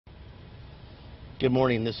Good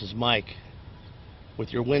morning, this is Mike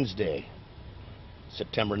with your Wednesday,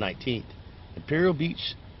 September 19th, Imperial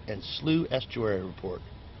Beach and Slough Estuary Report.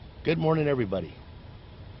 Good morning, everybody.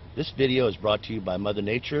 This video is brought to you by Mother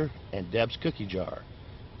Nature and Deb's Cookie Jar.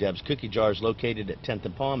 Deb's Cookie Jar is located at 10th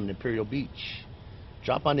and Palm in Imperial Beach.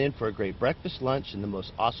 Drop on in for a great breakfast, lunch, and the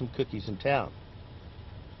most awesome cookies in town.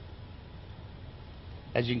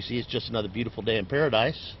 As you can see, it's just another beautiful day in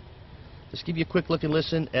paradise. Let's give you a quick look and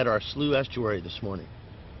listen at our Slough Estuary this morning.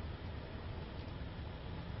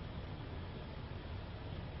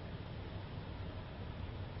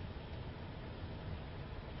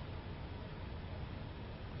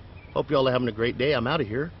 Hope you all are having a great day. I'm out of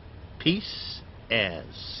here. Peace and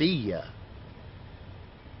see ya.